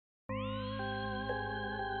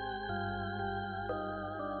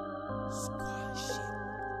Squad shit.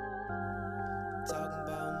 Talking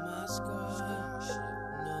about my squad shit.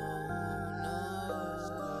 No.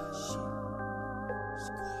 Squad shit.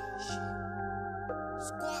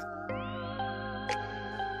 Squad.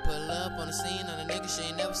 Pull up on the scene on a nigga she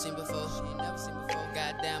ain't never seen before.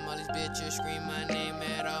 Goddamn, all these bitches scream my name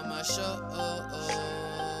at all my shows.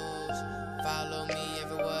 Follow me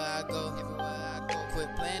everywhere I go.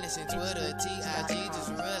 Quit playing this in Twitter, TIG, just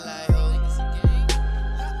real life ho.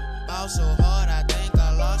 Ball so hard, I think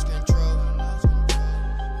I lost control.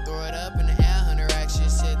 Throw it up in the air, 100 racks,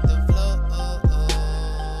 just hit the floor.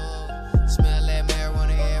 Smell that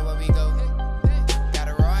marijuana everywhere we go. Got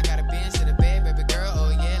a raw, got a Benz to the bed, baby girl,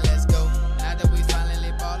 oh yeah, let's go. Now that we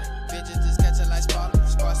finally ballin', bitches just catch it like Spartan.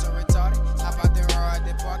 Squad so retarded, hop out there, roar out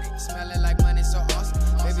there, park it. Smelling like money, so awesome.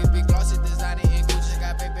 Baby big glossy, designing in Gucci.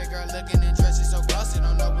 Got baby girl looking and dressing so glossy,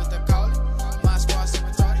 don't know what to call it. My squad so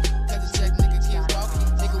retarded, cut the check, nigga keep walking.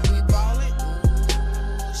 Nigga, we ballin'.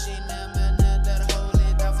 Ooh, she ain't never met nothing that'll hold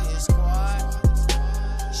it down for his squad.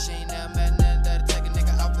 She ain't never met nothing that'll take a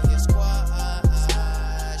nigga out for his squad.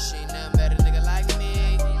 She ain't never met a nigga like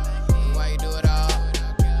me. Why you do it all?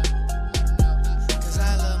 Cause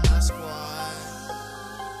I love my squad.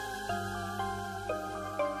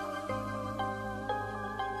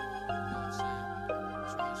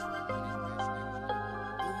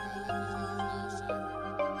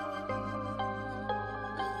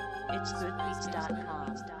 It's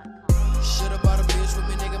goodbeats.com. Should've bought a bitch with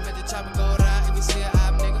me, nigga. Met the chopper, go ride. If you see a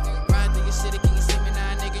op, nigga. Ride through your city, can you see me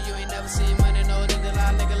now, nigga? You ain't never seen money, no nigga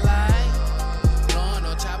lie, nigga lie. Blowing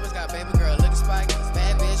on choppers, got baby girl looking spike.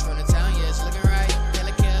 Bad bitch from the town, yeah, it's looking right.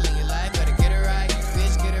 Kelli in your life, better get it right.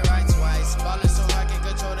 Bitch, get it right twice. Ballin' so hard, can't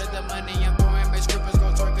control it. The money I'm throwing, bitch, strippers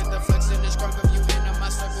gon' twerk it. The flex in this crunk of you in my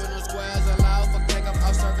circle, no squares allowed. Fuck, take up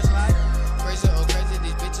all circles like crazy, oh crazy.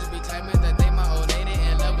 These bitches be claiming that they my old lady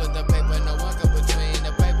in love with the paper. No one come between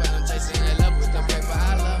the paper. I'm chasing in love with the paper.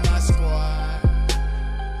 I love my squad.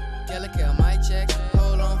 Kelli my check.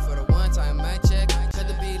 Hold on for the one time my check. Cut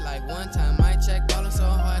the beat like one time my check. Ballin' so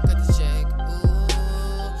hard, cut the check.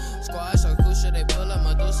 Ooh, squad so crucial. They pull up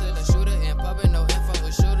Medusa, the shooter in public. No info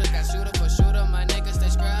with shooter. Got shooter for shooter. My niggas they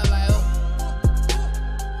scribe like oh.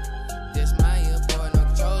 This my year boy, no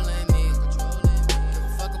controlling me. Give a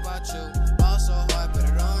fuck about you. Ball so hard, put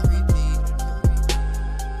it on repeat.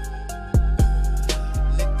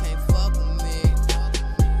 Lick can't fuck with me.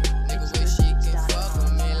 Nigga wish she can fuck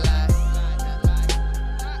with me like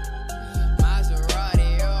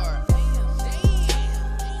Maserati or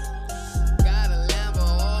got a Lambo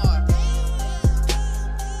or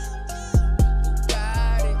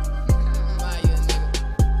Bugatti. My young nigga,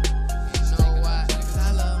 you know why? Cause I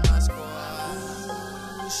love my squad.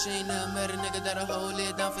 Ooh, she ain't never met a nigga that'll hold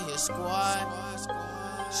it down for his squad.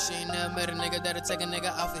 She ain't never met a nigga that'll take a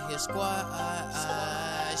nigga out for his squad.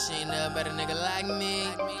 She ain't never met a nigga like me.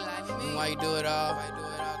 Why you do it all?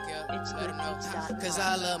 It's Let 'em know. goodbeats.com. Cause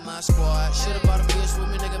I love my squad. Should've bought a bitch with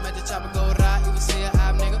me, nigga. Met the chopper, go ride. You see a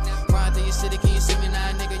op, nigga. Ride through your city, can you see me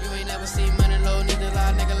now, nigga? You ain't never seen money low, need to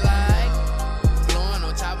lie, nigga. Like blowing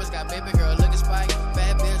on choppers, got baby girl looking